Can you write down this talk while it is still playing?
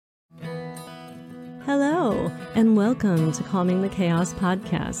Hello, and welcome to Calming the Chaos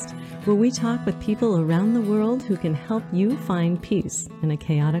podcast, where we talk with people around the world who can help you find peace in a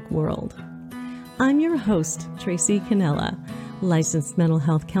chaotic world. I'm your host, Tracy Canella, licensed mental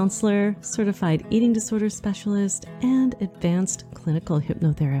health counselor, certified eating disorder specialist, and advanced clinical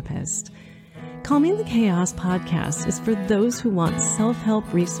hypnotherapist. Calming the Chaos podcast is for those who want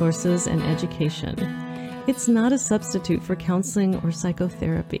self-help resources and education. It's not a substitute for counseling or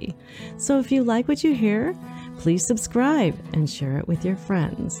psychotherapy. So if you like what you hear, please subscribe and share it with your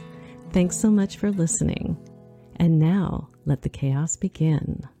friends. Thanks so much for listening. And now, let the chaos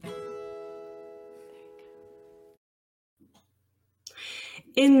begin.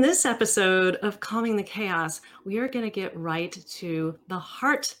 In this episode of Calming the Chaos, we are going to get right to the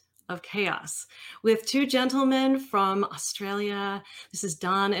heart of chaos with two gentlemen from Australia. This is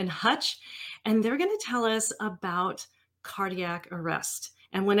Don and Hutch, and they're going to tell us about cardiac arrest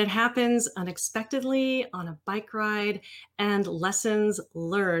and when it happens unexpectedly on a bike ride and lessons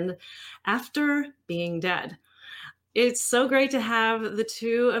learned after being dead. It's so great to have the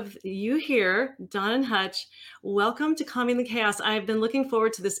two of you here, Don and Hutch. Welcome to Calming the Chaos. I've been looking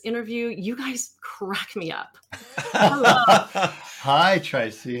forward to this interview. You guys crack me up. Hello. Hi,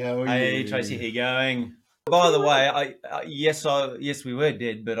 Tracy. How are you? Hey, Tracy. How you going? By the way, yes, we were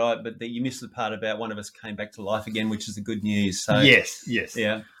dead, but you missed the part about one of us came back to life again, which is the good news. So yes,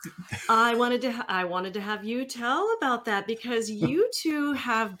 yeah. I wanted to have you tell about that because you two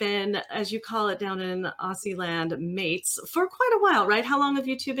have been, as you call it down in Aussie land, mates for quite a while, right? How long have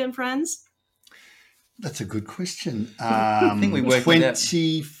you two been friends? That's a good question. I think we worked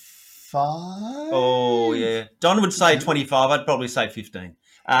 25. Oh yeah, Don would say 25. I'd probably say 15.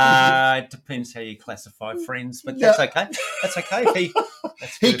 It depends how you classify friends, but that's okay. That's okay.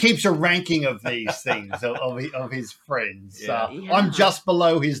 He keeps a ranking of these things of his friends. Yeah. I'm just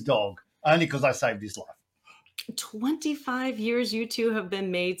below his dog, only because I saved his life. 25 years you two have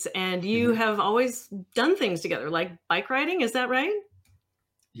been mates, and you have always done things together, like bike riding. Is that right?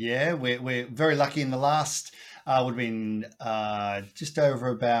 Yeah, we're very lucky. In the last would have been just over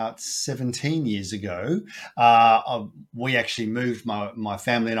about 17 years ago. We actually moved, my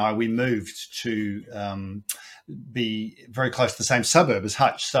family and I, we moved to be very close to the same suburb as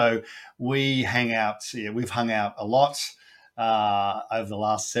Hutch. So we hang out, we've hung out a lot over the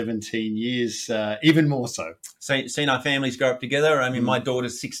last 17 years, even more so. Seen our families grow up together. I mean, my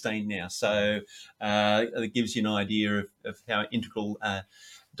daughter's 16 now, so it gives you an idea of how integral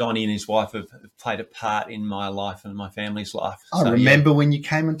Donnie and his wife have played a part in my life and my family's life. I remember when you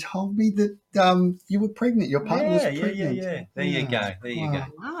came and told me that you were pregnant. Your partner was pregnant. Yeah. There you go.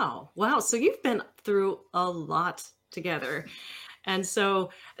 Wow. So you've been through a lot together. And so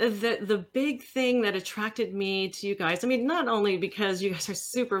the big thing that attracted me to you guys, I mean, not only because you guys are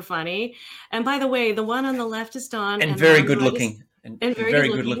super funny, and by the way, the one on the left is Don. And very good looking. And very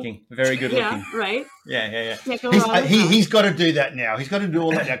good looking. Very good looking. Yeah, right? Yeah. He's got to do that now. He's got to do all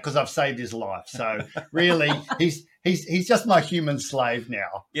that now because I've saved his life. So really, he's just my human slave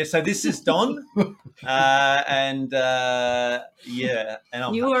now. Yeah, so this is Don. And I'm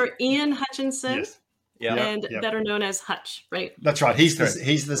you are Ian Hutchinson. Yes. And better known as Hutch, right? That's right. He's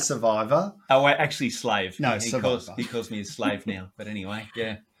the survivor. Oh, actually slave. No, he calls me a slave now. But anyway,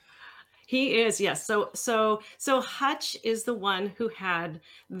 yeah. He is, yes. So Hutch is the one who had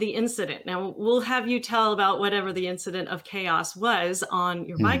the incident. Now we'll have you tell about whatever the incident of chaos was on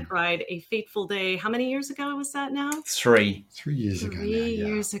your bike ride, a fateful day. How many years ago was that now? 3 years ago. 3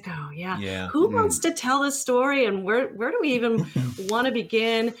 years ago, yeah. Yeah. Who wants to tell the story, and where do we even want to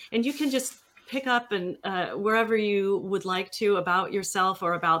begin? And you can just pick up and wherever you would like to about yourself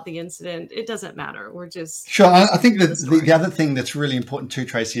or about the incident. It doesn't matter. We're just sure. I think that the other thing that's really important too,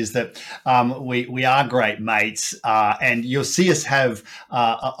 Tracy, is that we are great mates, and you'll see us have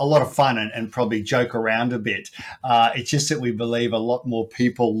a lot of fun and probably joke around a bit. It's just that we believe a lot more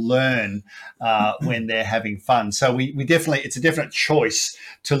people learn when they're having fun. So we definitely, it's a definite choice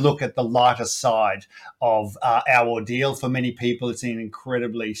to look at the lighter side of our ordeal. For many people, it's an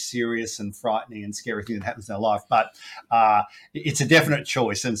incredibly serious and frightening and scary thing that happens in their life, but it's a definite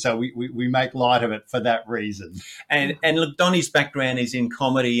choice, and so we make light of it for that reason. And look, Donnie's background is in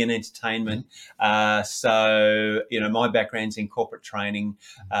comedy and entertainment, so my background's in corporate training,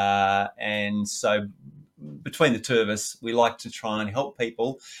 and so between the two of us, we like to try and help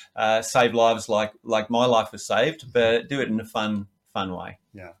people save lives like my life was saved, but do it in a fun fun way.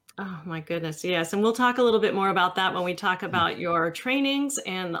 Yeah. Oh my goodness. Yes. And we'll talk a little bit more about that when we talk about your trainings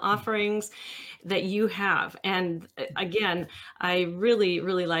and the offerings that you have. And again, I really,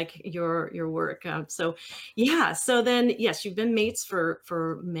 really like your work. So yeah. So then, yes, you've been mates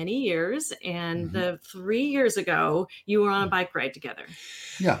for many years. And the 3 years ago, you were on a bike ride together.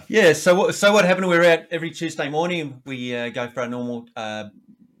 Yeah. Yeah. So what happened? We were out every Tuesday morning. We go for a normal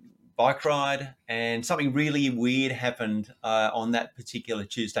bike ride, and something really weird happened on that particular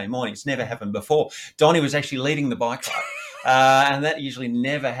Tuesday morning. It's never happened before. Donnie was actually leading the bike ride, and that usually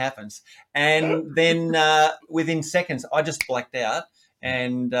never happens. And then within seconds, I just blacked out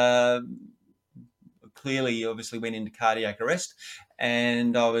and clearly, obviously, went into cardiac arrest.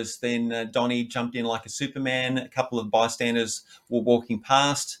 And I was then, Donnie jumped in like a Superman. A couple of bystanders were walking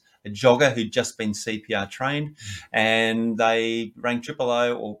past, a jogger who'd just been CPR trained, and they rang 000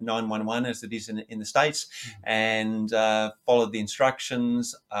 or 911 as it is in the States, and followed the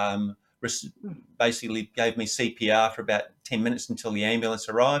instructions, basically gave me CPR for about 10 minutes until the ambulance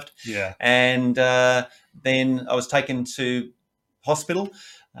arrived. Yeah. And then I was taken to hospital,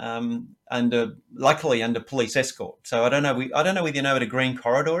 luckily under police escort. So I don't know whether you know what a green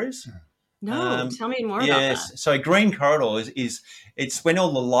corridor is. No, tell me more about that. So a green corridor is it's when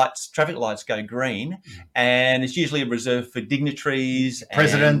all the traffic lights go green, and it's usually reserved for dignitaries,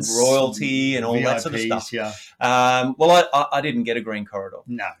 presidents, and royalty, and all VIPs, that sort of stuff. Yeah. Well, I didn't get a green corridor.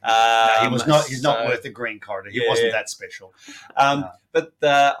 No, he was not. He's not worth a green corridor. He wasn't that special. But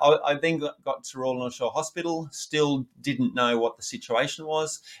I then got to Royal North Shore Hospital. Still didn't know what the situation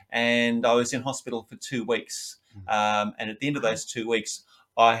was, and I was in hospital for 2 weeks. And at the end of those 2 weeks,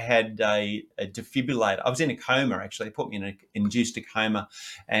 I had a defibrillator. I was in a coma, actually. They put me in an induced coma,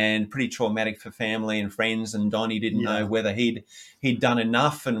 and pretty traumatic for family and friends. And Donnie didn't know whether he'd done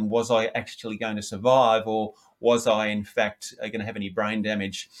enough, and was I actually going to survive, or was I in fact going to have any brain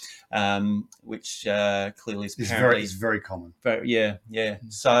damage, which clearly is apparently it's very common. Yeah.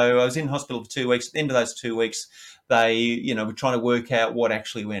 So I was in hospital for 2 weeks. At the end of those 2 weeks, they, were trying to work out what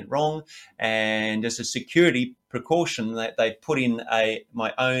actually went wrong, and as a security precaution, that they put in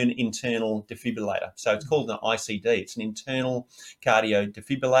my own internal defibrillator. So it's called an ICD. It's an internal cardio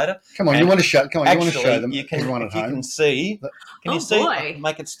defibrillator. Come on, you want to show? Come on, you want to show them? Everyone at home. You can see. Can you see? Boy.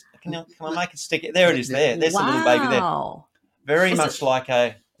 Make it. Can I make it stick? There it is. There. There's a little baby there. Very much like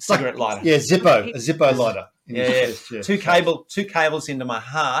a cigarette lighter. Yeah, a Zippo lighter. Yeah. Two cables into my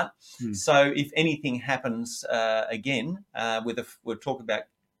heart. So if anything happens again, we'll talk about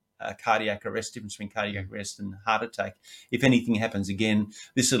cardiac arrest, difference between cardiac arrest and heart attack. If anything happens again,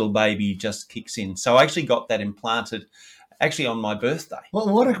 this little baby just kicks in. So I actually got that implanted actually on my birthday.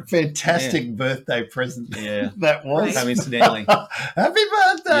 Well, what a fantastic birthday present that was. Coincidentally. Happy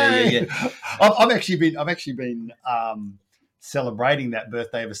birthday. Yeah. I've actually been celebrating that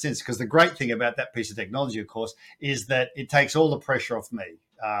birthday ever since, because the great thing about that piece of technology, of course, is that it takes all the pressure off me.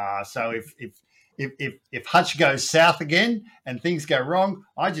 So if Hutch goes south again and things go wrong,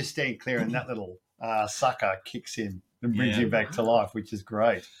 I just stand clear and that little sucker kicks in and brings you back to life, which is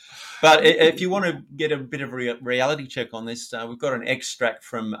great. But if you want to get a bit of a reality check on this, we've got an extract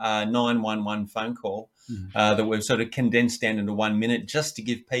from a 911 phone call that we've sort of condensed down into 1 minute, just to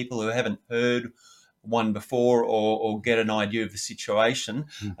give people who haven't heard one before or get an idea of the situation.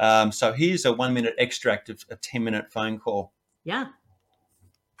 So here's a 1 minute extract of a 10-minute phone call. Yeah.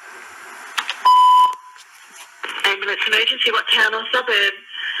 Ambulance emergency, what town or suburb?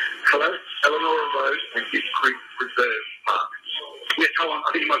 Hello, Eleanor Road and Gift Creek Reserve Park. Yes, hold on,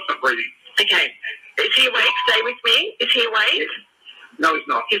 I think he might stop breathing. Okay. Is he awake? Stay with me. Is he awake? Yes. No, he's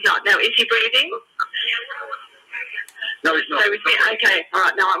not. He's not. Now, is he breathing? No, he's not. Stay with me. Okay. All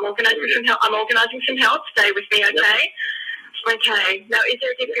right. Now I'm organising some help. Stay with me. Okay. Yep. Okay. Now, is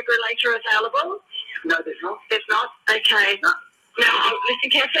there a defibrillator available? No, there's not. There's not. Okay. No. Now, listen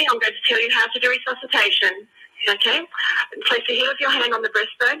carefully. I'm going to tell you how to do resuscitation. Okay? Place the heel of your hand on the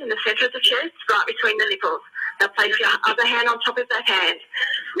breastbone in the centre of the chest, right between the nipples. Now place your other hand on top of that hand.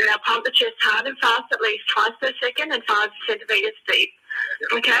 Now pump the chest hard and fast, at least twice per second and 5 centimetres deep.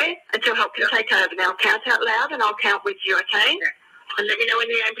 Okay? Until help can take over. Now count out loud and I'll count with you, okay? And let me know when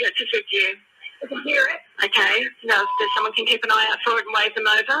the ambulance is with you. I can hear it. Okay? Now, so someone can keep an eye out for it and wave them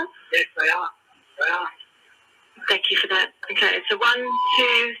over? Yes, they are. They are. Thank you for that. Okay, so 1, 2,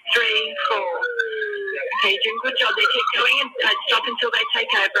 3, 4. Okay, you're doing a good job there. Keep going and stop until they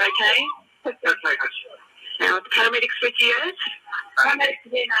take over, okay? Okay. Now, the paramedics with you? Paramedics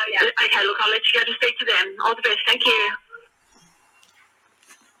here now, yeah. Okay, look, I'll let you go to speak to them. All the best. Thank you.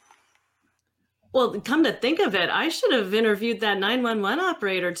 Well, come to think of it, I should have interviewed that 911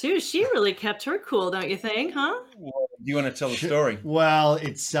 operator too. She really kept her cool, don't you think, huh? Well, you want to tell the story? Well,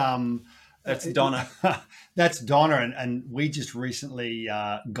 it's That's Donna. That's Donna, and we just recently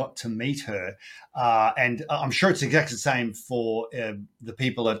got to meet her, and I'm sure it's exactly the same for the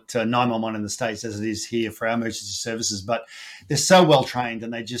people at 911 in the States as it is here for our emergency services. But they're so well trained,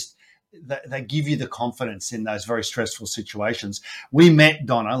 and they give you the confidence in those very stressful situations. We met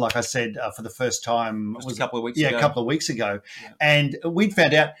Donna, like I said, for the first time. It was a couple of weeks ago. Yeah, a couple of weeks ago. Yeah. And we'd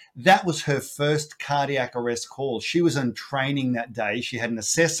found out that was her first cardiac arrest call. She was in training that day. She had an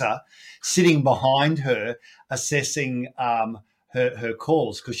assessor sitting behind her assessing her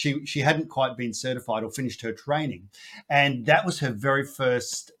calls because she hadn't quite been certified or finished her training. And that was her very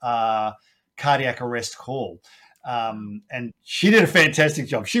first cardiac arrest call. And she did a fantastic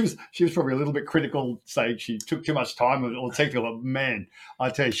job. She was probably a little bit critical, saying she took too much time or technical. Man,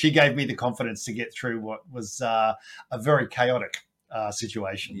 I tell you, she gave me the confidence to get through what was a very chaotic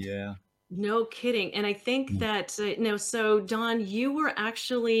situation. Yeah. No kidding. And I think that, so Don, you were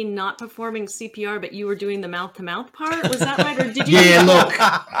actually not performing CPR, but you were doing the mouth-to-mouth part. Was that right? Or did you? Yeah,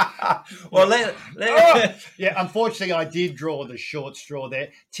 look. Well, Yeah, unfortunately, I did draw the short straw there.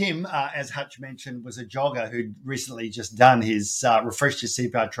 Tim, as Hutch mentioned, was a jogger who'd recently just done his refreshed his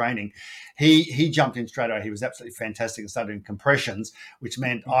CPR training. He jumped in straight away. He was absolutely fantastic and started doing compressions, which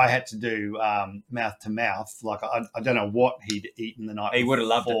meant I had to do mouth to mouth. Like I don't know what he'd eaten the night. he would have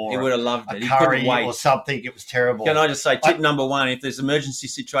loved it. He would have loved it. A He couldn't curry wait. or something. It was terrible. Can I just say, tip number one, if there's an emergency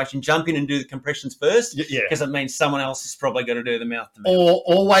situation, jump in and do the compressions first, Yeah. because it means someone else is probably going to do the mouth to mouth. Or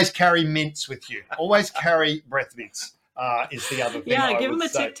always carry mints with you. Always carry breath mints. Is the other thing. Yeah, I give would him a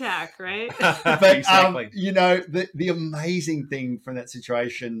say. Tic Tac, right? But Exactly. the amazing thing from that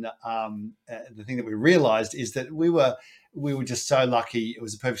situation, the thing that we realised is that we were just so lucky. It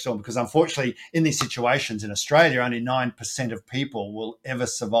was a perfect storm because unfortunately, in these situations in Australia, only 9% of people will ever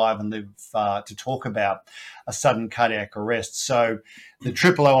survive and live to talk about a sudden cardiac arrest. So the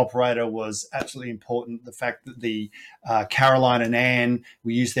Triple O operator was absolutely important. The fact that the Caroline and Anne,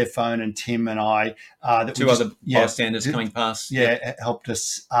 we used their phone, and Tim and I, that Two we just- other bystanders coming past. it helped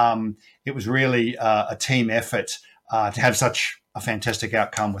us. It was really a team effort to have such a fantastic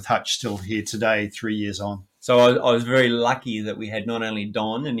outcome with Hutch still here today, 3 years on. So I was very lucky that we had not only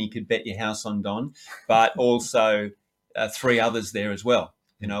Don, and you could bet your house on Don, but also three others there as well.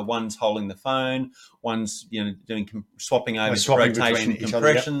 You know, one's holding the phone, one's doing swapping over swapping rotation between each other,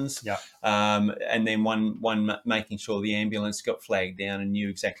 compressions, yeah. And then one making sure the ambulance got flagged down and knew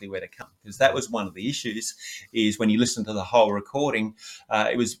exactly where to come, because that was one of the issues. Is when you listen to the whole recording,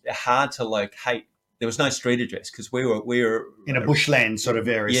 it was hard to locate. There was no street address because we were In a bushland sort of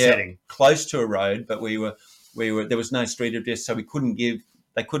area yeah, setting. close to a road, but we were there was no street address, so they couldn't give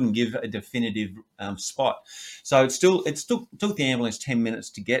a definitive spot. So it took the ambulance 10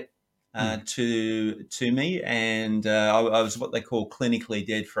 minutes to get to me, and I was what they call clinically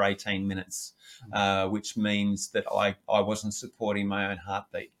dead for 18 minutes, which means that I wasn't supporting my own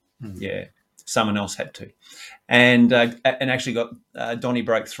heartbeat. Yeah. Someone else had to, and actually got Donnie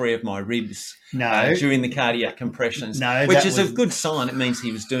broke 3 of my ribs during the cardiac compressions, which is a good sign. It means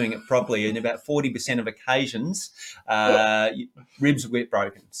he was doing it properly. In about 40% of occasions, ribs were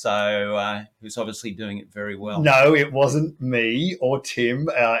broken. So he was obviously doing it very well. No, it wasn't me or Tim.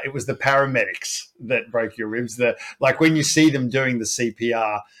 It was the paramedics that broke your ribs. Like when you see them doing the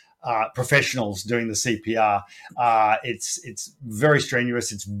CPR. Professionals doing the CPR, it's very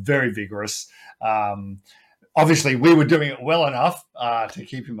strenuous. It's very vigorous. Obviously, we were doing it well enough to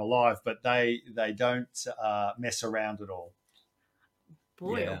keep him alive, but they don't mess around at all.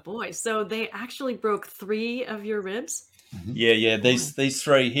 Boy, Yeah. oh boy. So they actually broke 3 of your ribs? Yeah. These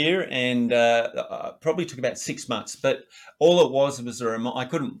 3 here, and probably took about 6 months. But all it was a reminder. I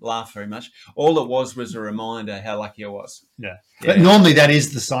couldn't laugh very much. All it was a reminder how lucky I was. Yeah. But normally that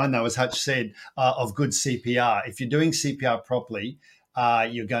is the sign, though, as Hutch said, of good CPR. If you're doing CPR properly,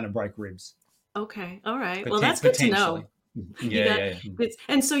 you're going to break ribs. Okay. All right. Well, that's good to know. Yeah.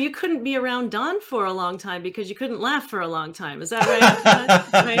 And so you couldn't be around Don for a long time because you couldn't laugh for a long time. Is that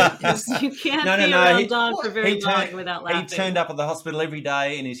right? Right? 'Cause you can't be around Don for very long without laughing. He turned up at the hospital every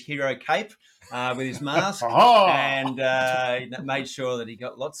day in his hero cape with his mask, and made sure that he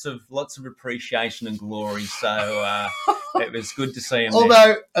got lots of appreciation and glory. So it was good to see him.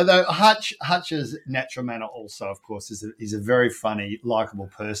 Although Hutch's natural manner also, of course, is a very funny, likable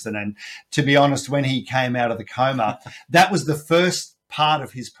person. And to be honest, when he came out of the coma, that was the first part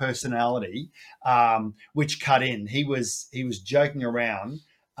of his personality which cut in. He was joking around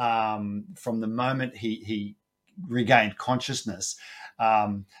from the moment he regained consciousness.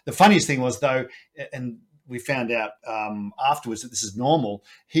 The funniest thing was, though, and we found out afterwards that this is normal.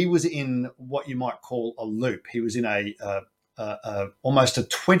 He was in what you might call a loop. He was in a almost a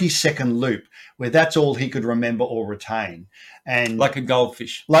 20-second loop where that's all he could remember or retain, and like a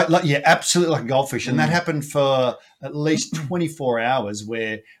goldfish. Like yeah, absolutely like a goldfish. And that happened for at least 24 hours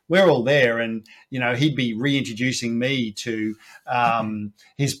where we're all there, and he'd be reintroducing me to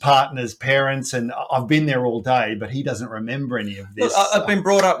his partner's parents, and I've been there all day, but he doesn't remember any of this. Look, I've been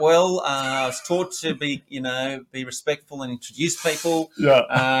brought up well. I was taught to be respectful and introduce people.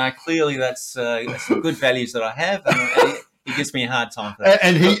 Yeah. Clearly that's some good values that I have, and he gives me a hard time for that.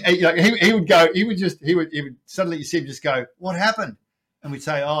 And he would go. He would suddenly you see him just go, "What happened?" And we'd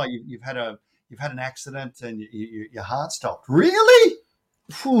say, "Oh, you've had an accident and your heart stopped." Really?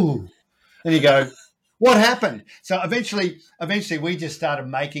 Whew. And you go, "What happened?" So eventually we just started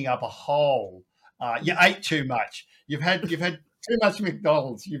making up a whole. You ate too much. You've had too much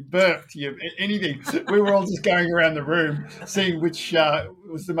McDonald's. You've burped. You've anything. We were all just going around the room seeing which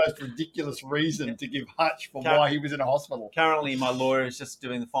was the most ridiculous reason to give Hutch for why he was in a hospital. Currently, my lawyer is just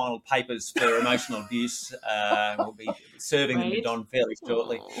doing the final papers for emotional abuse. We'll be serving them to Don fairly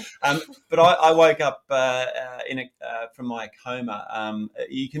shortly. But I woke up from my coma.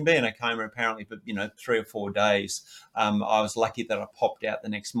 You can be in a coma apparently for 3 or 4 days. I was lucky that I popped out the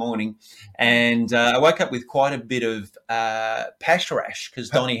next morning, and I woke up with quite a bit of pash rash because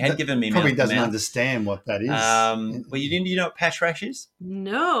Donnie had given me probably mouth doesn't mouth. Understand what that is. Well, you know what pash rash is?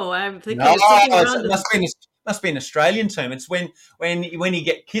 No, I'm thinking No, of something around it must be an Australian term. It's when you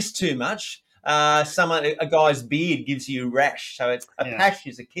get kissed too much. A guy's beard gives you rash, so it's a pash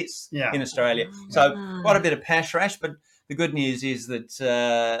is a kiss in Australia. So quite a bit of pash rash, but the good news is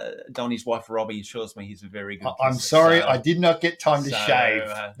that Donnie's wife Robbie assures me he's a very good kisser. I'm sorry, I did not get time to shave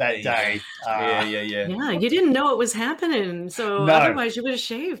that day. Yeah. Yeah, you didn't know it was happening, so No. Otherwise you would have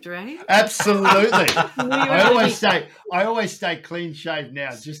shaved, right? Absolutely. I always stay clean shaved now,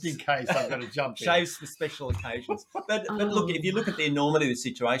 just in case I've got to jump in. Shaves for special occasions. But look, if you look at the enormity of the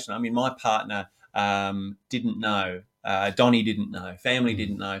situation, I mean, my partner didn't know. Donnie didn't know. Family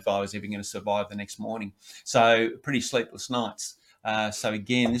didn't know if I was ever going to survive the next morning. So pretty sleepless nights. So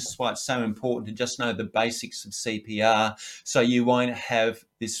again, this is why it's so important to just know the basics of CPR, so you won't have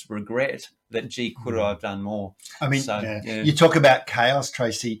this regret that, gee, could I have done more? I mean, So, you talk about chaos,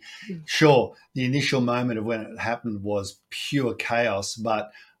 Tracy. Sure, the initial moment of when it happened was pure chaos,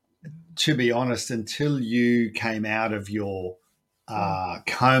 but to be honest, until you came out of your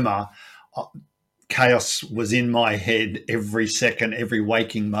coma, chaos was in my head every second, every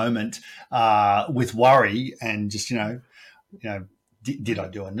waking moment, with worry and just, did I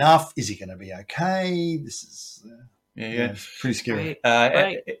do enough? Is he going to be okay? This is it's pretty scary.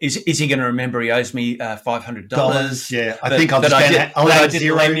 Right. Is he going to remember he owes me $500? Yeah, I think I'll just add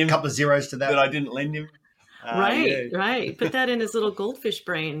a couple of zeros to that. That I didn't lend him. Right. Put that in his little goldfish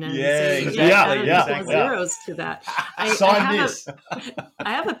brain. And Exactly. Zeros to that. Sign this.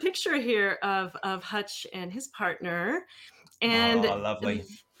 I have a picture here of Hutch and his partner, and lovely.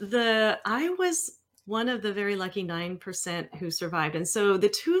 I was one of the very lucky 9% who survived, and so the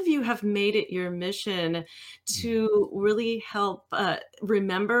two of you have made it your mission to really help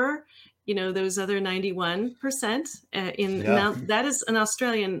remember. Those other 91% that is an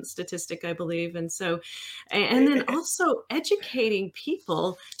Australian statistic, I believe. And so, and then also educating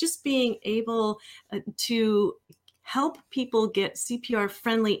people, just being able to help people get CPR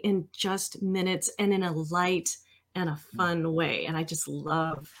friendly in just minutes and in a light and a fun way. And I just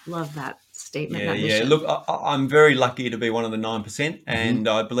love that statement. Yeah. Look, I'm very lucky to be one of the 9%, and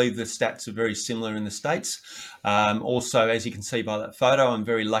I believe the stats are very similar in the States. Also, as you can see by that photo, I'm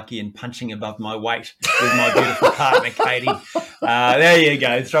very lucky in punching above my weight with my beautiful partner, Katie. There you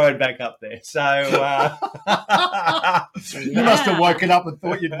go. Throw it back up there. So you must have woken up and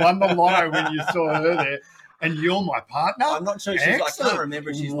thought you'd won the lotto when you saw her there. And you're my partner? I'm not sure. I can't remember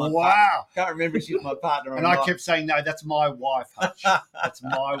if she's my partner. Wow. Can't remember if she's my partner or and not. I kept saying, no, that's my wife, Hutch. That's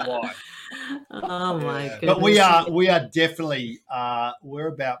my wife. Oh, my goodness. But we are definitely, we're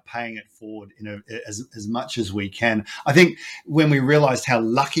about paying it forward as much as we can. I think when we realised how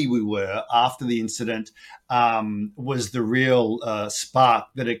lucky we were after the incident was the real spark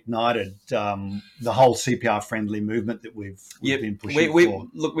that ignited the whole CPR-friendly movement that we've been pushing for.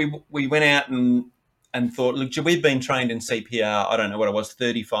 Look, we went out and thought, look, we've been trained in CPR, I don't know what it was,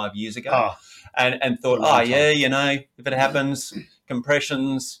 35 years ago, and thought, if it happens,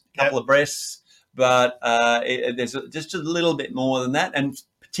 compressions, couple of breaths, but there's just a little bit more than that, and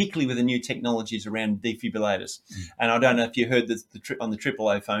particularly with the new technologies around defibrillators. And I don't know if you heard on the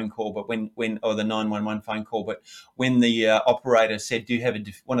 000 phone call, but or the 911 phone call, but when the operator said, "Do you have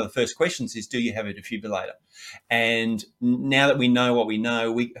one of the first questions is, do you have a defibrillator?" And now that we know what we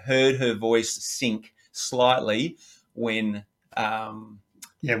know, we heard her voice sink slightly when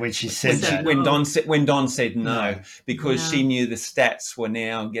when she said that. When Don said no, because she knew the stats were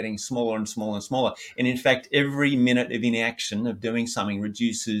now getting smaller and smaller and smaller. And in fact, every minute of inaction of doing something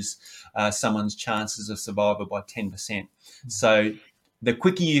reduces someone's chances of survival by 10%. So the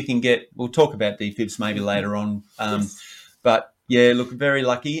quicker you can get, we'll talk about defibs maybe later on. But yeah, look, very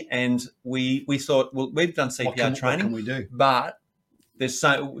lucky. And we thought, well, we've done CPR training. What can we do? But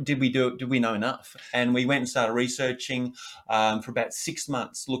did we know enough? And we went and started researching for about 6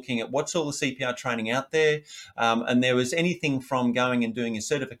 months, looking at what's all the CPR training out there. And there was anything from going and doing a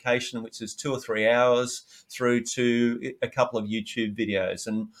certification, which is 2 or 3 hours, through to a couple of YouTube videos.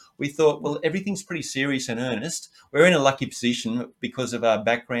 And we thought, well, everything's pretty serious and earnest. We're in a lucky position because of our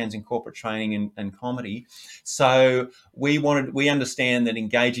backgrounds in corporate training and comedy. So we understand that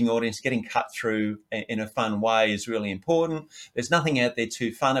engaging audience, getting cut through in a fun way is really important. There's nothing out there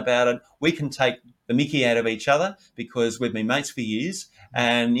too fun about it. We can take the mickey out of each other because we've been mates for years,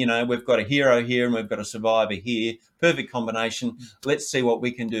 and we've got a hero here and we've got a survivor here. Perfect combination. Let's see what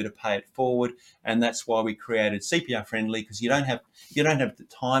we can do to pay it forward, and that's why we created CPR Friendly, because you don't have the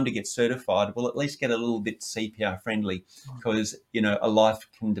time to get certified. We'll at least get a little bit CPR friendly, because a life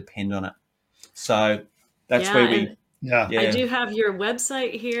can depend on it. So that's where we. I do have your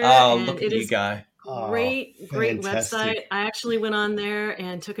website here. Oh, and look at you go. Great fantastic website. I actually went on there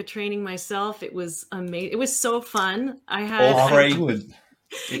and took a training myself. It was amazing. It was so fun. I had all free.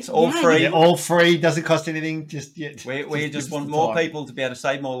 It's all free. Yeah, all free. Doesn't cost anything. We just want more people to be able to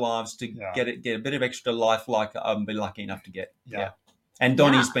save more lives, to get a bit of extra life, like I've been lucky enough to get. Yeah. And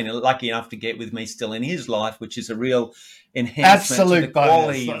Donnie's been lucky enough to get with me still in his life, which is a real enhancement to the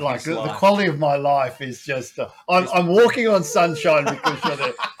quality of his life. The quality of my life is just I'm walking on sunshine because you're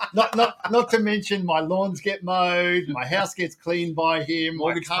there. Not to mention my lawns get mowed, my house gets cleaned by him,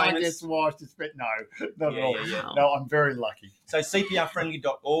 mortgage my car payments gets washed. Not at all. Yeah. No, I'm very lucky. So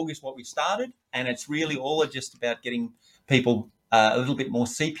CPRfriendly.org is what we started, and it's really all just about getting people a little bit more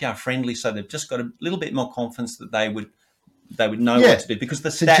CPR friendly, so they've just got a little bit more confidence that they would know what to do, because the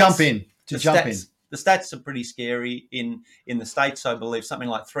stats, to jump in. The stats are pretty scary in the States. I believe something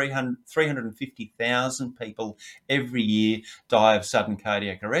like 350,000 people every year die of sudden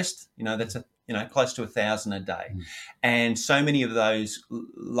cardiac arrest. That's close to 1,000 a day, and so many of those,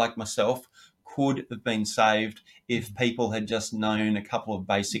 like myself, could have been saved if people had just known a couple of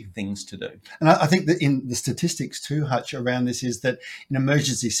basic things to do. And I think that in the statistics too, Hutch, around this is that in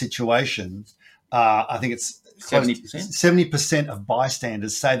emergency situations, I think it's 70% of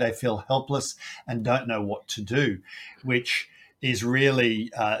bystanders say they feel helpless and don't know what to do, which is really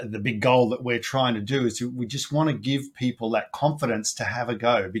the big goal that we're trying to do. Is we just want to give people that confidence to have a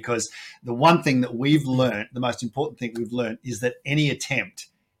go, because the one thing that we've learned, the most important thing we've learned, is that any attempt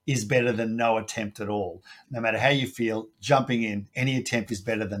is better than no attempt at all. No matter how you feel, jumping in, any attempt is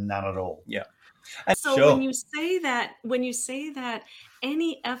better than none at all. Yeah. So sure. when you say that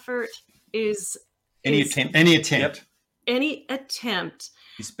any effort is any attempt. Yep. Any attempt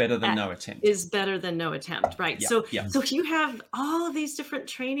is better than no attempt. Right. Yeah, So yeah. so you have all of these different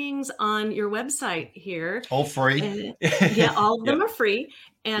trainings on your website here. All free. All of them are free.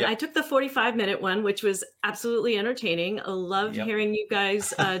 And Yep. I took the 45-minute one, which was absolutely entertaining. I loved hearing you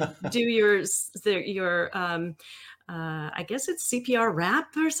guys do your I guess it's CPR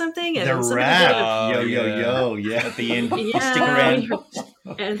rap or something. And The rap. Yo. Yeah. At the end. Yeah.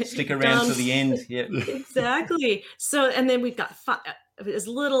 Stick around to the end. Yeah. Exactly. So, and then we've got as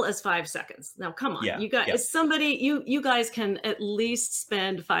little as 5 seconds. Now, come on, you guys, you guys can at least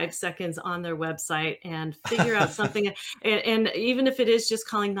spend 5 seconds on their website and figure out something. And even if it is just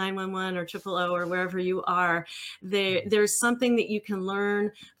calling 911 or 000 or wherever you are, there's something that you can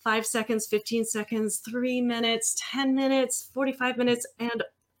learn. 5 seconds, 15 seconds, 3 minutes, 10 minutes, 45 minutes, and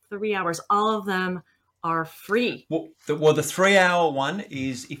 3 hours. All of them are free. Well, the 3-hour one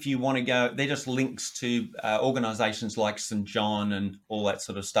is, if you want to go, they're just links to organisations like St. John and all that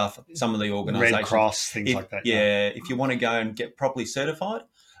sort of stuff. Some of the organisations, Red Cross, things like that. Yeah, if you want to go and get properly certified,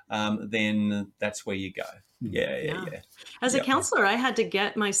 then that's where you go. Yeah. As a counselor, I had to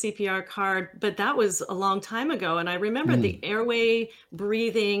get my CPR card, but that was a long time ago. And I remember the airway,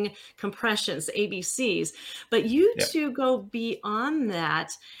 breathing, compressions, ABCs. But you two go beyond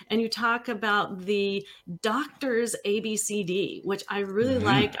that, and you talk about the doctor's ABCD, which I really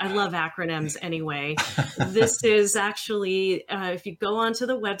like. I love acronyms anyway. This is actually, if you go onto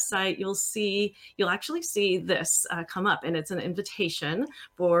the website, you'll actually see this come up, and it's an invitation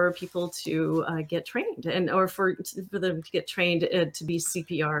for people to get trained, or for them to get trained to be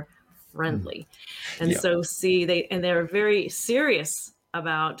CPR friendly. And so they're very serious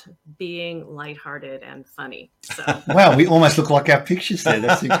about being lighthearted and funny. So wow, we almost look like our pictures there.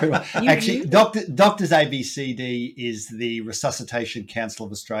 That's incredible. Actually, Doctors ABCD is the Resuscitation Council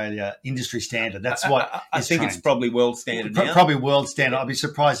of Australia industry standard. That's what I think trained. it's probably world standard now. Probably world standard. I'd be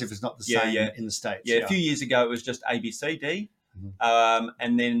surprised if it's not the same in the States. Yeah, a few years ago it was just ABCD.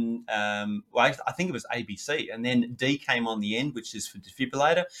 And then, I think it was ABC, and then D came on the end, which is for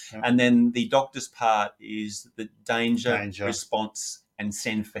defibrillator. And then the doctor's part is the danger. Response, and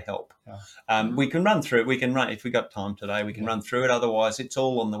send for help. We can run through it. If we got time today, we can run through it. Otherwise, it's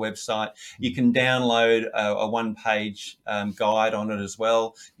all on the website. You can download a one-page guide on it as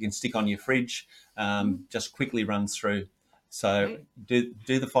well. You can stick on your fridge, just quickly run through. So do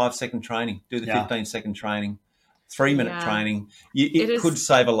the 5-second training, do the 15-second training. 3-minute training. It could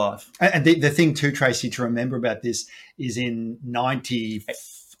save a life. And the thing too, Tracy, to remember about this is in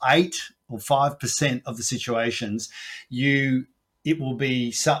 98 or 5% of the situations, it will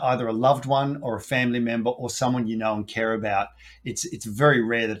be either a loved one or a family member or someone you know and care about. It's very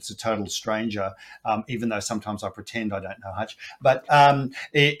rare that it's a total stranger, even though sometimes I pretend I don't know Hutch. But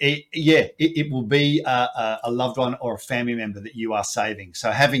it will be a loved one or a family member that you are saving. So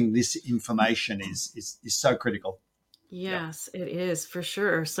having this information is so critical. Yes, it is for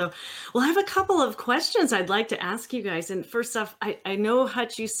sure. So, well, I have a couple of questions I'd like to ask you guys. And first off, I know,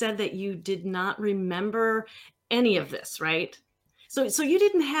 Hutch, you said that you did not remember any of this, right? So you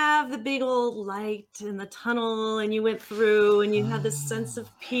didn't have the big old light in the tunnel, and you went through, and you had this sense of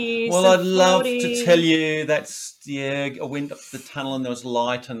peace. Well, I'd love to tell you I went up the tunnel and there was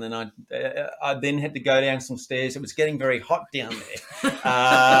light, and then I then had to go down some stairs. It was getting very hot down there,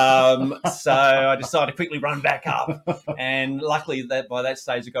 so I decided to quickly run back up. And luckily, by that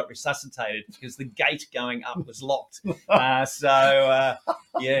stage, I got resuscitated because the gate going up was locked. I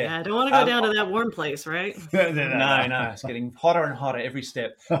don't want to go down to that warm place, right? No, it's getting hotter and hotter every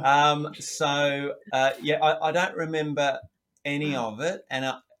step. I don't remember any of it,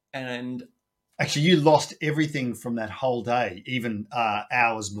 and actually, you lost everything from that whole day, even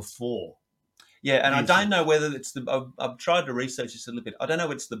hours before. Yeah, and I don't know whether it's I've tried to research this a little bit. I don't know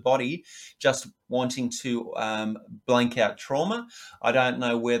if it's the body just wanting to blank out trauma. I don't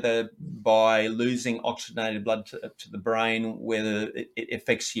know whether by losing oxygenated blood to the brain, whether it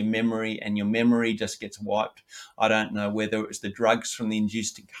affects your memory and your memory just gets wiped. I don't know whether it was the drugs from the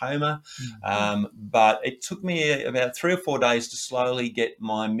induced coma. But it took me about 3 or 4 days to slowly get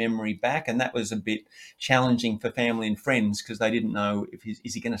my memory back, and that was a bit challenging for family and friends because they didn't know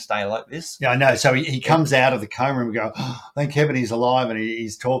is he going to stay like this. Yeah, I know. So he comes out of the coma and we go, oh, thank heaven he's alive and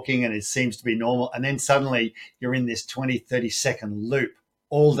he's talking and it seems to be normal. And then suddenly you're in this 20, 30-second loop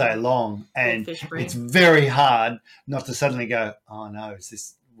all day long. And it's very hard not to suddenly go, oh, no, is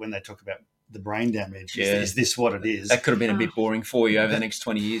this when they talk about the brain damage? Is this what it is? That could have been a bit boring for you over the next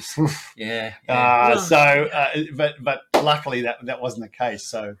 20 years. But luckily that wasn't the case.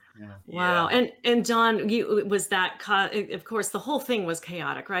 So wow. And Don, of course the whole thing was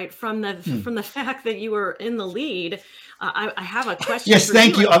chaotic, right? From the fact that you were in the lead. I have a question. Yes,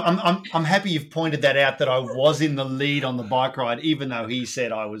 thank you. I'm happy you've pointed that out, that I was in the lead on the bike ride, even though he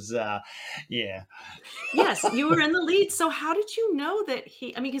said I was. Yes, you were in the lead. So how did you know that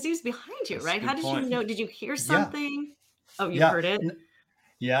because he was behind you, right? How did you know? Did you hear something? Yeah. Oh, you heard it?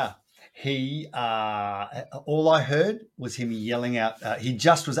 Yeah. He, all I heard was him yelling out. He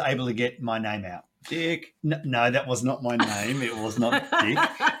just was able to get my name out. Dick. No, that was not my name. It was not Dick.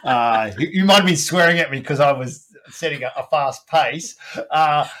 You might have been swearing at me because I was setting a fast pace.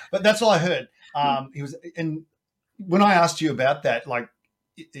 But that's all I heard. He was, and when I asked you about that, like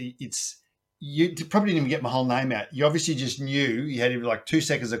you probably didn't even get my whole name out. You obviously just knew. You had like 2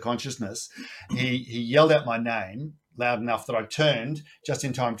 seconds of consciousness. He yelled out my name loud enough that I turned just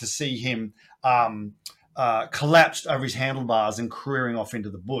in time to see him collapsed over his handlebars and careering off into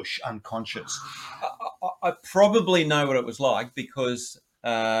the bush unconscious. I probably know what it was like because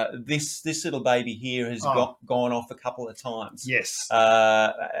this little baby here has gone off a couple of times. Yes.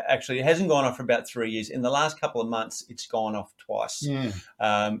 Actually, it hasn't gone off for about 3 years. In the last couple of months, it's gone off twice. Yeah.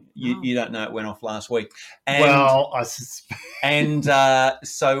 You don't know it went off last week. And, well, I suspect. And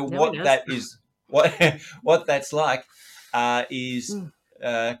so what that is, what that's like is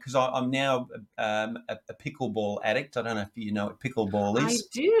because I'm now a pickleball addict. I don't know if you know what pickleball is. I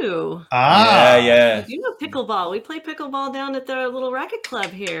do. Yeah. I do know pickleball. We play pickleball down at the little racket club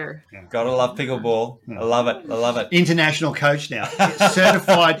here. Yeah. Gotta love pickleball. Yeah. I love it. International coach now.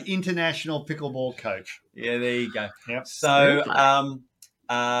 Certified international pickleball coach. Yeah, there you go. Yep. So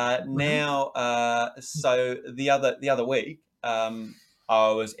now, so the other week, I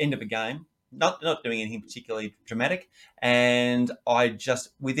was end of a game. Not doing anything particularly dramatic, and I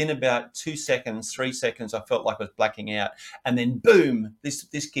just within about 3 seconds, I felt like I was blacking out, and then boom, this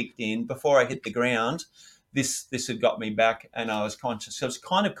kicked in before I hit the ground. This had got me back, and I was conscious. So I was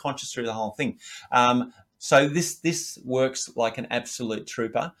kind of conscious through the whole thing. So this works like an absolute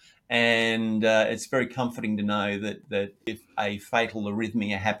trooper, and it's very comforting to know that if a fatal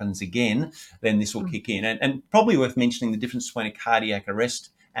arrhythmia happens again, then this will kick in, and probably worth mentioning the difference between a cardiac arrest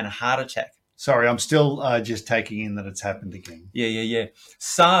and a heart attack. Sorry, I'm still just taking in that it's happened again. Yeah.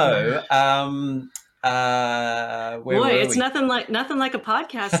 So, it's nothing like a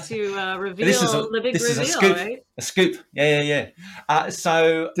podcast to reveal the big reveal, is a scoop, right? A scoop. Yeah.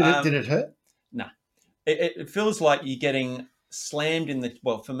 So, did it hurt? No, it feels like you're getting slammed in the.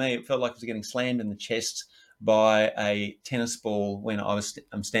 Well, for me, it felt like I was getting slammed in the chest by a tennis ball when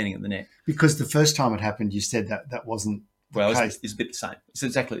I'm standing at the net. Because the first time it happened, you said that wasn't. Well, it's a bit the same. It's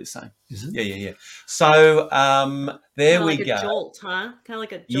exactly the same. Is it? Yeah. So there kinda we like go. A jolt, huh? Kind of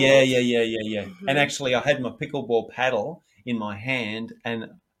like a jolt. Yeah. Mm-hmm. And actually, I had my pickleball paddle in my hand, and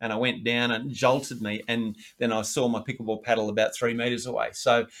I went down and it jolted me, and then I saw my pickleball paddle about 3 meters away.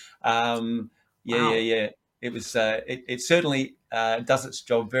 So Wow. It was. It certainly does its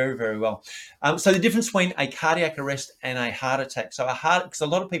job very, very well. So the difference between a cardiac arrest and a heart attack. So because a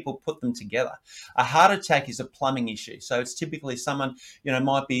lot of people put them together. A heart attack is a plumbing issue. So it's typically someone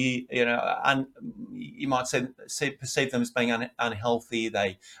might be you might perceive them as being unhealthy.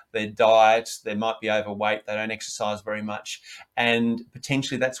 Their diet, they might be overweight. They don't exercise very much, and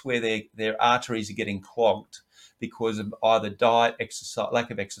potentially that's where their arteries are getting clogged, because of either diet, exercise, lack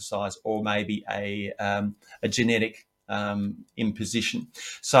of exercise, or maybe a genetic imposition.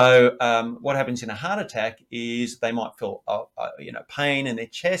 So what happens in a heart attack is they might feel pain in their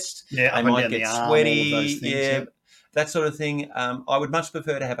chest. Yeah, they might get sweaty. Those things, that sort of thing. I would much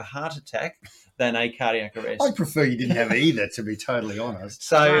prefer to have a heart attack than a cardiac arrest. I'd prefer you didn't have either, to be totally honest.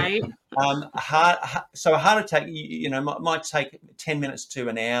 So, right. A heart attack, might take 10 minutes to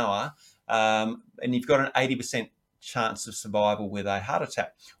an hour. And you've got an 80% chance of survival with a heart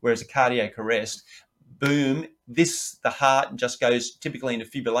attack. Whereas a cardiac arrest, boom, the heart just goes typically into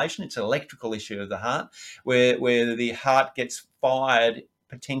fibrillation. It's an electrical issue of the heart, where the heart gets fired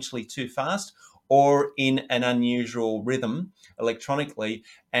potentially too fast or in an unusual rhythm electronically,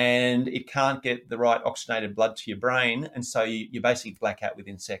 and it can't get the right oxygenated blood to your brain, and so you basically black out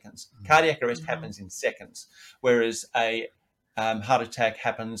within seconds. Cardiac arrest happens in seconds, whereas a heart attack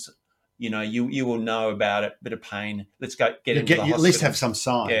happens. You will know about it, bit of pain. Let's go get into the hospital. At least have some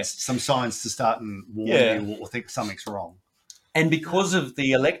signs, Yeah. some signs to start and warn you or think something's wrong. And because of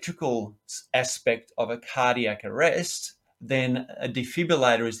the electrical aspect of a cardiac arrest, then a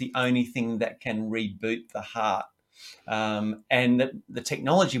defibrillator is the only thing that can reboot the heart. And the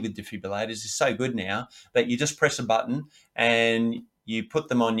technology with defibrillators is so good now that you just press a button and you put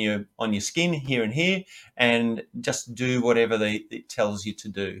them on your skin here and here, and just do whatever it tells you to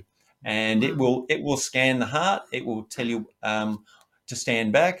do. And it will scan the heart. It will tell you to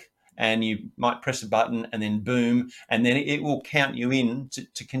stand back, and you might press a button, and then boom, and then it will count you in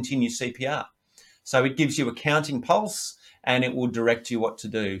to continue CPR. So it gives you a counting pulse, and it will direct you what to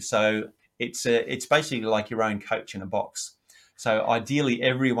do. So it's basically like your own coach in a box. So ideally,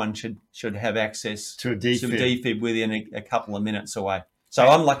 everyone should have access to a defib within a couple of minutes away. So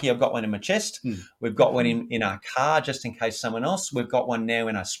I'm lucky I've got one in my chest. We've got one in our car just in case someone else. We've got one now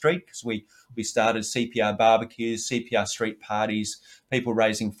in our street because we started CPR barbecues, CPR street parties, people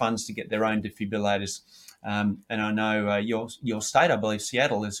raising funds to get their own defibrillators. And I know your state, I believe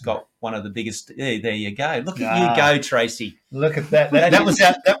Seattle, has got one of the biggest. Yeah, there you go. Look at you go, Tracy. Look at that.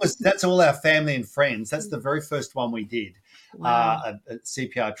 That's all our family and friends. That's the very first one we did. Wow. At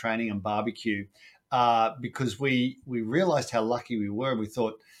CPR training and barbecue. Because we realized how lucky we were, and we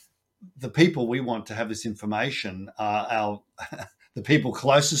thought the people we want to have this information are the people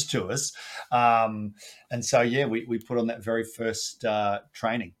closest to us. And so, yeah, we put on that very first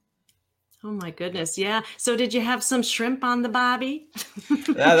training. Oh my goodness. Yeah. So did you have some shrimp on the barbie?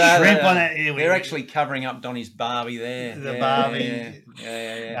 Shrimp on it. Yeah, they're actually covering up Donnie's Barbie there. The Barbie.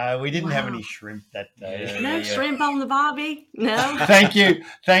 Yeah. No, we didn't have Wow. any shrimp that day. Yeah. No shrimp on the barbie? No. Thank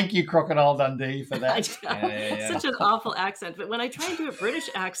you, Crocodile Dundee, for that. Such an awful accent. But when I try and do a British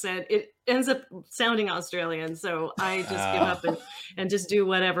accent, it ends up sounding Australian. So I just give up and just do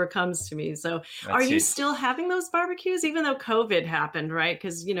whatever comes to me. So are you still having those barbecues, even though COVID happened, right?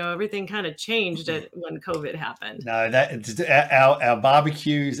 Because, everything kind of changed when COVID happened. No, our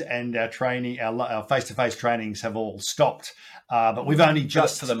barbecues and our training, our face-to-face trainings have all stopped. But we've only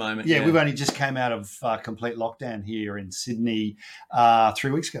just for the moment. Yeah, we've only just came out of complete lockdown here in Sydney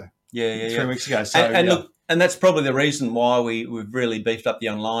 3 weeks ago. 3 weeks ago. So look, and that's probably the reason why we've really beefed up the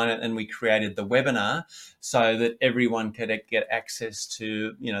online, and we created the webinar so that everyone could get access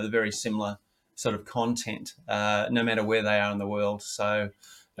to the very similar sort of content, no matter where they are in the world. So.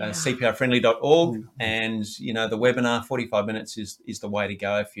 CPRfriendly.org, and the webinar 45 minutes is the way to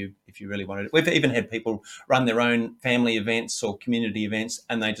go if you really wanted it. We've even had people run their own family events or community events,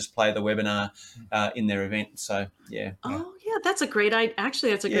 and they just play the webinar in their event. So Oh yeah, that's a great idea.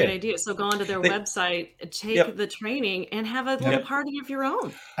 Actually, that's a great idea. So go onto their website, take the training, and have a little party of your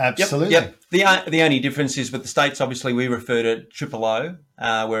own. Absolutely. Yep. The only difference is with the States, obviously we refer to 000,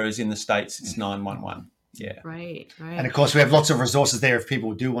 whereas in the States it's 911. Yeah. Right. And of course, we have lots of resources there if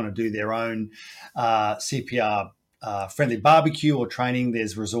people do want to do their own CPR friendly barbecue or training.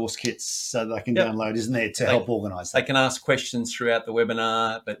 There's resource kits so they can download, isn't there, to help organise that. They can ask questions throughout the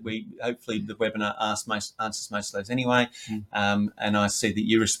webinar, but hopefully the webinar answers most of those anyway. And I see that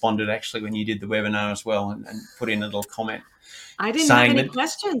you responded actually when you did the webinar as well, and put in a little comment. I didn't have any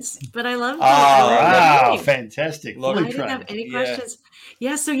questions, but I loved it. Wow, fantastic. I didn't have any questions.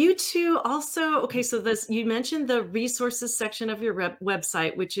 Yeah, so you two also, so you mentioned the resources section of your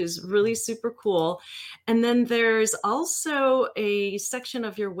website, which is really super cool. And then there's also a section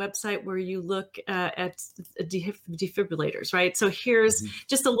of your website where you look at defibrillators, right? So here's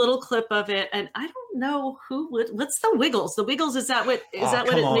just a little clip of it. And I don't know what's the Wiggles? The Wiggles, is that what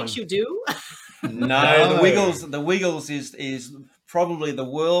it makes you do? No, the Wiggles is probably the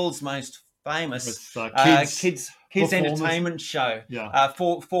world's most famous kids entertainment show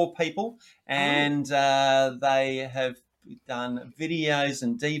for people, and they have done videos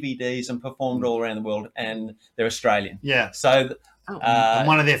and DVDs and performed all around the world, and they're Australian. Yeah. So and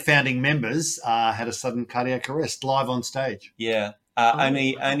one of their founding members had a sudden cardiac arrest live on stage. Yeah.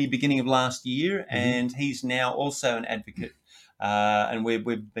 Only beginning of last year, and he's now also an advocate. And we've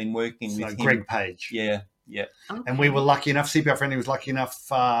been working with him. Greg Page. Yeah. Okay. And we were lucky enough, CPR Friendly was lucky enough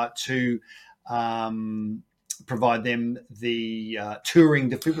to provide them the touring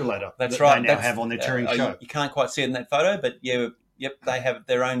defibrillator. That's that right. They now have on their touring show. You can't quite see it in that photo, but they have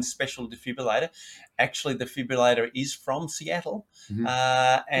their own special defibrillator. Actually, the defibrillator is from Seattle,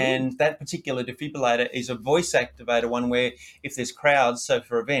 and that particular defibrillator is a voice-activated one where if there's crowds, so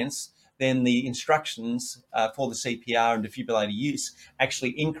for events, then the instructions for the CPR and defibrillator use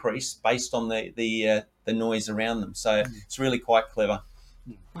actually increase based on the noise around them. So it's really quite clever.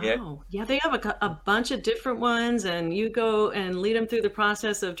 Wow. Yeah, they have a bunch of different ones, and you go and lead them through the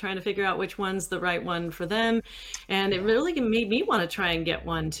process of trying to figure out which one's the right one for them. And it really made me want to try and get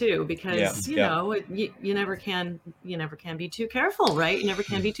one too, because you never can be too careful, right? You never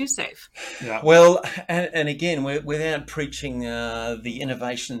can be too safe. Yeah. Well, and again, without preaching the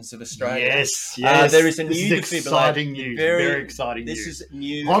innovations of Australia, yes, there is a new defibrillator. Exciting news. Very exciting news. This is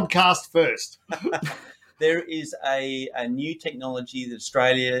new. Podcast first. There is a new technology that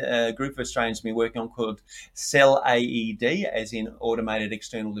a group of Australians have been working on called Cell AED, as in automated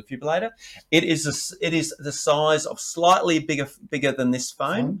external defibrillator. It is the size of slightly bigger than this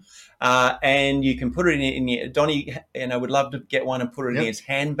phone, and you can put it in your Donnie. And I would love to get one and put it in his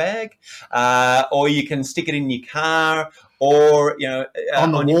handbag, or you can stick it in your car, or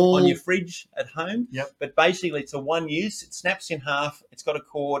on your fridge at home. Yep. But basically, it's a one use. It snaps in half. It's got a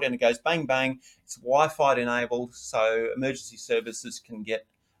cord and it goes bang bang. It's Wi-Fi enabled, so emergency services can get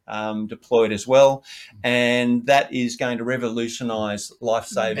deployed as well, and that is going to revolutionise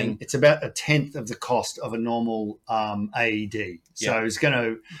life-saving. And it's about 1/10 of the cost of a normal AED. So it's going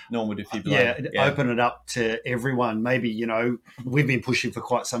to normal defibrillator. Open it up to everyone. Maybe we've been pushing for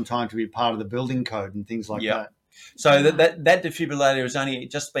quite some time to be part of the building code and things like that. So that defibrillator has only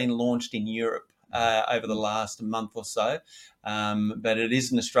just been launched in Europe. over the last month or so. But it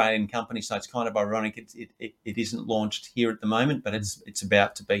is an Australian company, so it's kind of ironic it isn't launched here at the moment, but it's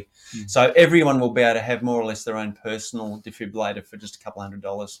about to be. So everyone will be able to have more or less their own personal defibrillator for just a couple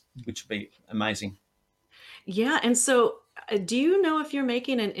 $100, which would be amazing. Yeah. And so do you know if you're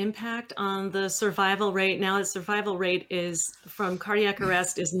making an impact on the survival rate? Now, the survival rate is from cardiac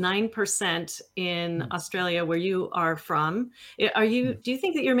arrest is 9% in Australia, where you are from. Do you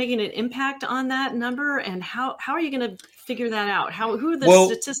think that you're making an impact on that number? And how are you going to figure that out? Who are the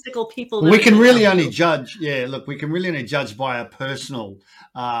statistical people? We can really only judge. Yeah, look, we can really only judge by our personal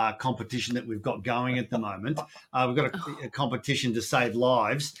competition that we've got going at the moment. We've got a competition to save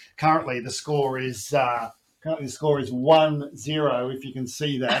lives. Currently, the score is 1-0, if you can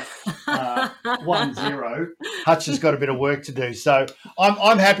see that. 1-0. Hutch has got a bit of work to do. So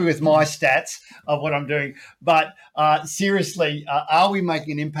I'm happy with my stats of what I'm doing. But seriously, are we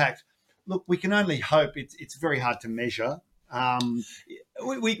making an impact? Look, we can only hope. It's very hard to measure.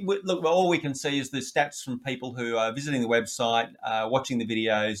 Look, all we can see is the stats from people who are visiting the website, watching the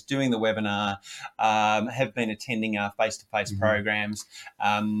videos, doing the webinar, have been attending our face-to-face programs.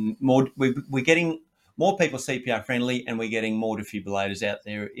 We're getting more people CPR friendly, and we're getting more defibrillators out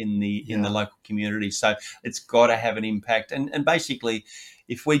there in the local community. So it's got to have an impact. And basically,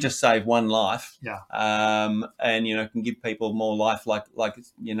 if we just save one life, and can give people more life, like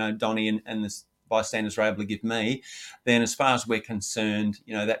Donnie and the bystanders were able to give me, then as far as we're concerned,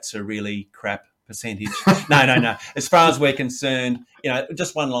 that's a really crap percentage. No. As far as we're concerned,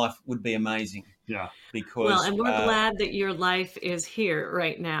 just one life would be amazing. Yeah. Because and we're glad that your life is here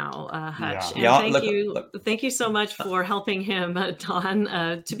right now, Hutch. Yeah. And thank you so much for helping him, Don,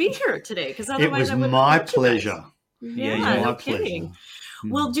 to be here today. Because otherwise, it was my pleasure. No kidding.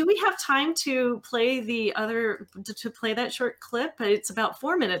 Well, do we have time to play play that short clip? It's about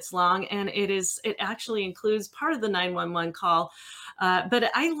 4 minutes long, and it actually includes part of the 911 call. But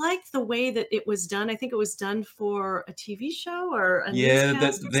I like the way that it was done. I think it was done for a TV show or a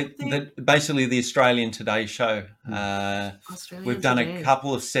newscast or something. Basically the Australian Today Show. We've done Today. A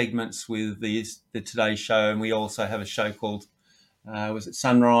couple of segments with the Today Show, and we also have a show called was it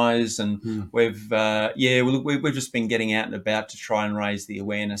Sunrise? And we've just been getting out and about to try and raise the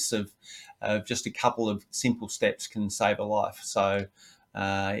awareness of just a couple of simple steps can save a life. So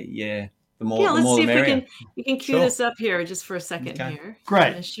the more let's see the merrier. if we can cue this up here just for a second here. Great.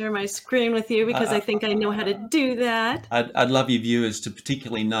 I'm going to share my screen with you because I think I know how to do that. I'd love your viewers to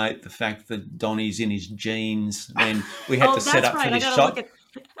particularly note the fact that Donnie's in his jeans, and we had to set up for this shot.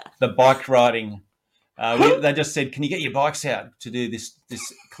 The bike riding. They just said, "Can you get your bikes out to do this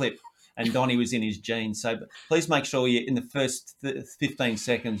clip?" And Donnie was in his jeans. So please make sure you in the first 15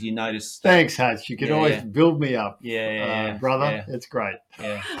 seconds you notice. Thanks, Hutch. You can always build me up. Brother. Yeah. It's great.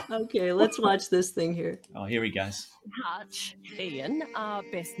 Yeah. Okay, let's watch this thing here. Oh, here he goes. Hutch, Ian are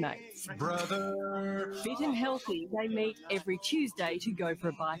best mates. Brother. Fit and healthy, they meet every Tuesday to go for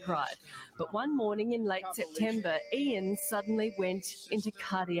a bike ride. But one morning in late September, Ian suddenly went into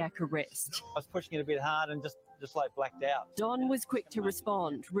cardiac arrest. I was pushing it a bit hard and just like blacked out. Don was quick to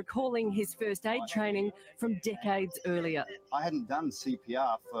respond, recalling his first aid training from decades earlier. I hadn't done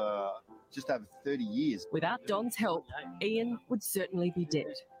CPR for just over 30 years. Without Don's help, Ian would certainly be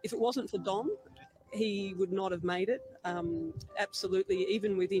dead. If it wasn't for Don, he would not have made it. Absolutely,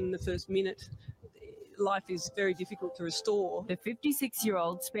 even within the first minute, life is very difficult to restore. The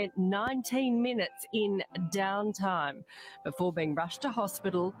 56-year-old spent 19 minutes in downtime before being rushed to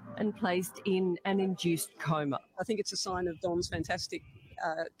hospital and placed in an induced coma. I think it's a sign of Don's fantastic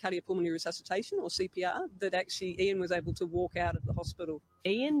cardiopulmonary resuscitation, or CPR, that actually Ian was able to walk out of the hospital.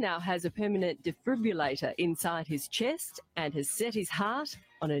 Ian now has a permanent defibrillator inside his chest and has set his heart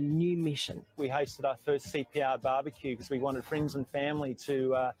on a new mission. We hosted our first CPR barbecue because we wanted friends and family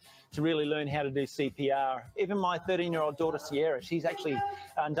to really learn how to do CPR. Even my 13-year-old daughter, Sierra, she's actually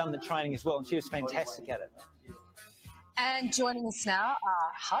done the training as well, and she was fantastic at it. And joining us now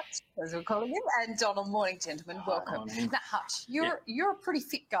are Hutch, as we're calling him, and Donald. Morning, gentlemen. Welcome. Now, Hutch, you're a pretty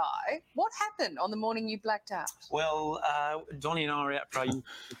fit guy. What happened on the morning you blacked out? Well, Donnie and I were out for a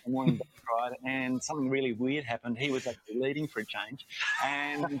morning bike ride, and something really weird happened. He was actually leading for a change,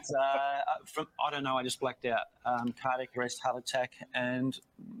 and I just blacked out. Cardiac arrest, heart attack, and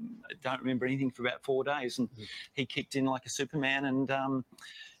I don't remember anything for about 4 days. And he kicked in like a Superman and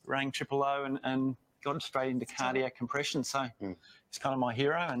rang 000 and got straight into cardiac compression. So he's kind of my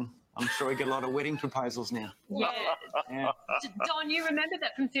hero, and I'm sure we get a lot of wedding proposals now. Yeah. Don, you remember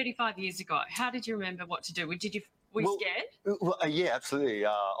that from 35 years ago. How did you remember what to do? Did you Were you scared? Well, yeah, absolutely.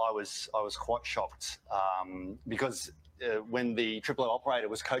 I was quite shocked because when the Triple O operator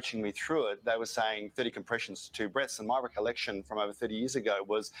was coaching me through it, they were saying 30 compressions to 2 breaths, and my recollection from over 30 years ago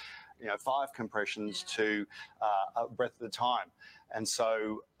was, 5 compressions to a breath at a time, and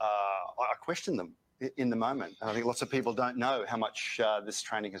so I questioned them in the moment, and I think lots of people don't know how much this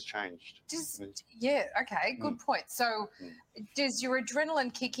training has changed. Okay, good point. So, does your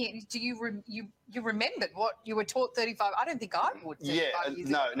adrenaline kick in? Do you remembered what you were taught 35? I don't think I would.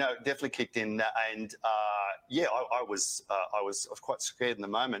 No, definitely kicked in, and I was quite scared in the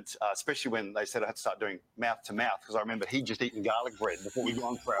moment, especially when they said I had to start doing mouth to mouth, because I remember he'd just eaten garlic bread before we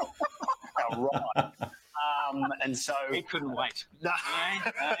gone for our ride. And so he couldn't wait. No.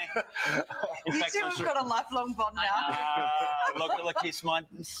 You two have got a lifelong bond now. Look, he's a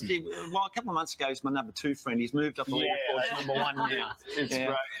couple of months ago, he's my number 2 friend. He's moved up the league to number 1 now. It's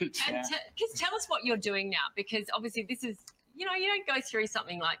great. And tell us what you're doing now, because obviously this is, you don't go through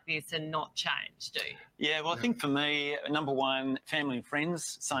something like this and not change, do you? Yeah, well, I think for me, number 1, family and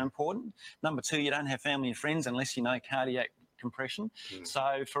friends, so important. Number 2, you don't have family and friends unless you know cardiac compression.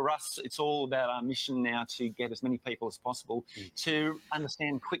 So for us, it's all about our mission now to get as many people as possible to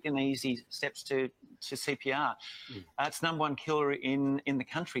understand quick and easy steps to CPR. It's number 1 killer in the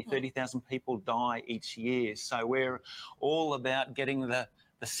country. 30,000 people die each year. So we're all about getting the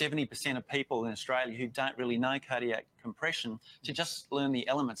 70% of people in Australia who don't really know cardiac compression to just learn the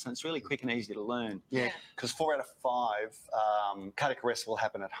elements, and it's really quick and easy to learn. Yeah, because 4 out of 5 cardiac arrest will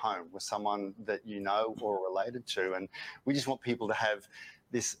happen at home with someone that you know or are related to, and we just want people to have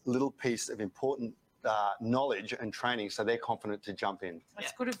this little piece of important knowledge and training so they're confident to jump in.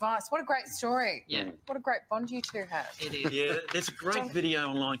 That's good advice. What a great story. Yeah. What a great bond you two have. It is. Yeah, there's a great video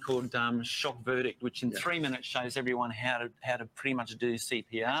online called Shock Verdict, which in 3 minutes shows everyone how to pretty much do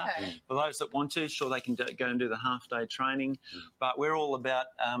CPR. Okay. For those that want to, sure, they can go and do the half-day training. But we're all about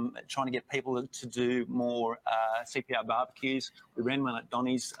trying to get people to do more CPR barbecues. We ran one at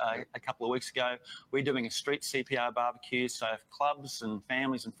Donny's a couple of weeks ago. We're doing a street CPR barbecue, so if clubs and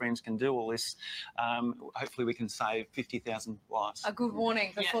families and friends can do all this, hopefully we can save 50,000 lives. A good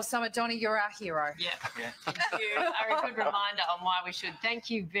warning before summer. Donny, you're our hero. Yeah. Thank you. A good reminder on why we should. Thank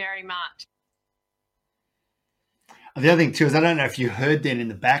you very much. The other thing too is I don't know if you heard then in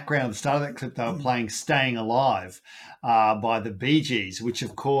the background, at the start of that clip, they were playing "Staying Alive" by the Bee Gees, which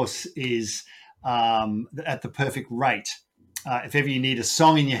of course is at the perfect rate. If ever you need a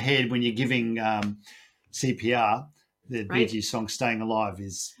song in your head when you're giving CPR, the Bee Gees song "Staying Alive"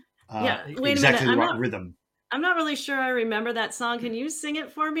 is exactly the right rhythm. I'm not really sure I remember that song. Can you sing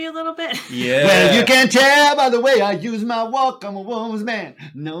it for me a little bit? Yeah. Well, you can tell by the way I use my walk. I'm a woman's man.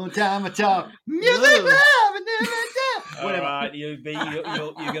 No time to talk. Music love. All right, you're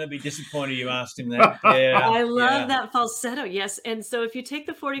going to be disappointed you asked him that. Yeah, I love that falsetto. Yes, and so if you take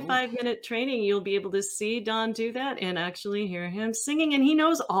the 45-minute training, you'll be able to see Don do that and actually hear him singing, and he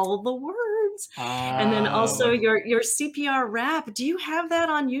knows all the words. And then also your CPR rap. Do you have that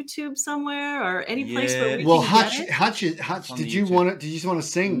on YouTube somewhere or any place where we can get it? Hutch, did you want to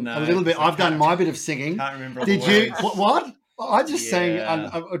sing No, a little bit? I've done my bit of singing. Can't remember. Did you? What? I just sang.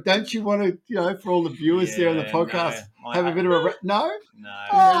 Don't you want to, for all the viewers there on the podcast, have a bit of a rap? No? No.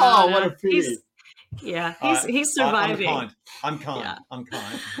 Oh, what a pity. He's surviving. I'm kind. Yeah. I'm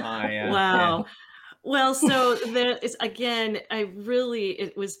kind. Wow. Yeah. Well, so there is, again,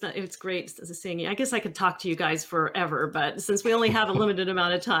 it's great singing. I guess I could talk to you guys forever, but since we only have a limited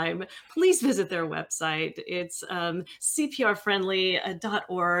amount of time, please visit their website. It's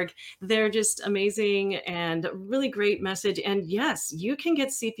cprfriendly.org. They're just amazing and really great message. And yes, you can get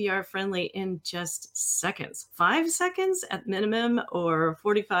CPR friendly in just seconds, 5 seconds at minimum or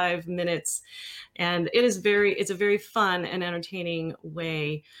 45 minutes. And it's a very fun and entertaining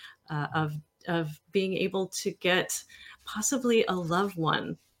way of being able to get possibly a loved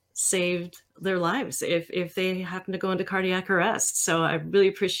one saved their lives if they happen to go into cardiac arrest. So I really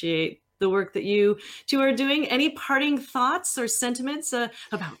appreciate the work that you two are doing. Any parting thoughts or sentiments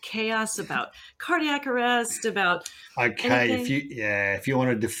about chaos, about cardiac arrest, about anything? If you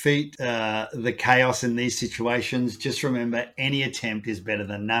want to defeat the chaos in these situations, just remember any attempt is better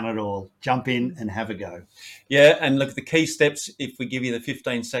than none at all. Jump in and have a go. Yeah, and look, the key steps, if we give you the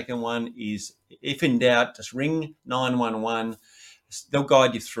 15-second one, is if in doubt, just ring 911. They'll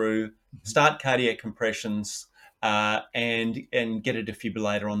guide you through, start cardiac compressions, and get a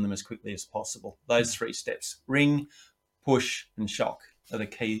defibrillator on them as quickly as possible. Those 3 steps: ring, push, and shock are the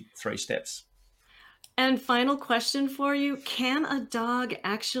key 3 steps. And final question for you. Can a dog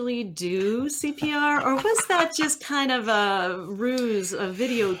actually do CPR, or was that just kind of a ruse, a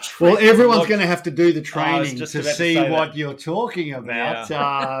video trick? Well, everyone's going to have to do the training just to about to see say what that. you're talking about.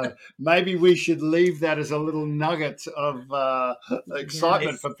 Yeah. Maybe we should leave that as a little nugget of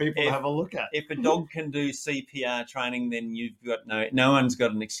excitement Yes. for people to have a look at. If a dog can do CPR training, then you've got no one's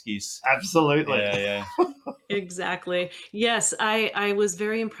got an excuse. Absolutely. Yeah. Exactly. Yes, I was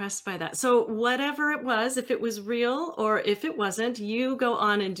very impressed by that. So whatever it was, if it was real or if it wasn't, you go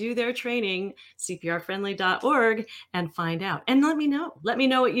on and do their training, cprfriendly.org, and find out. And let me know. Let me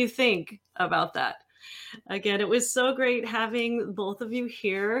know what you think about that. Again, it was so great having both of you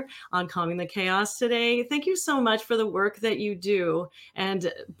here on Calming the Chaos today. Thank you so much for the work that you do,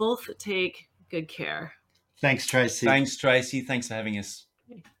 and both take good care. Thanks, Tracy. Thanks, Tracy. Thanks for having us.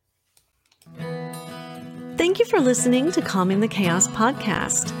 Thank you for listening to Calming the Chaos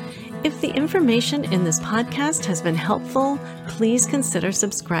podcast. If the information in this podcast has been helpful, please consider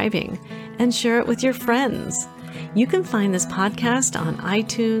subscribing and share it with your friends. You can find this podcast on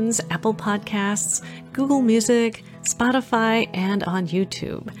iTunes, Apple Podcasts, Google Music, Spotify, and on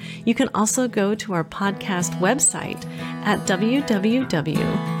YouTube. You can also go to our podcast website at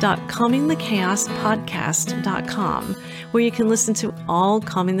www.calmingthechaospodcast.com, where you can listen to all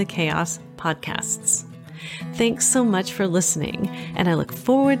Calming the Chaos podcasts. Thanks so much for listening, and I look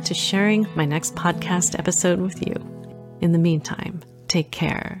forward to sharing my next podcast episode with you. In the meantime, take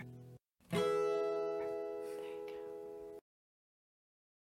care.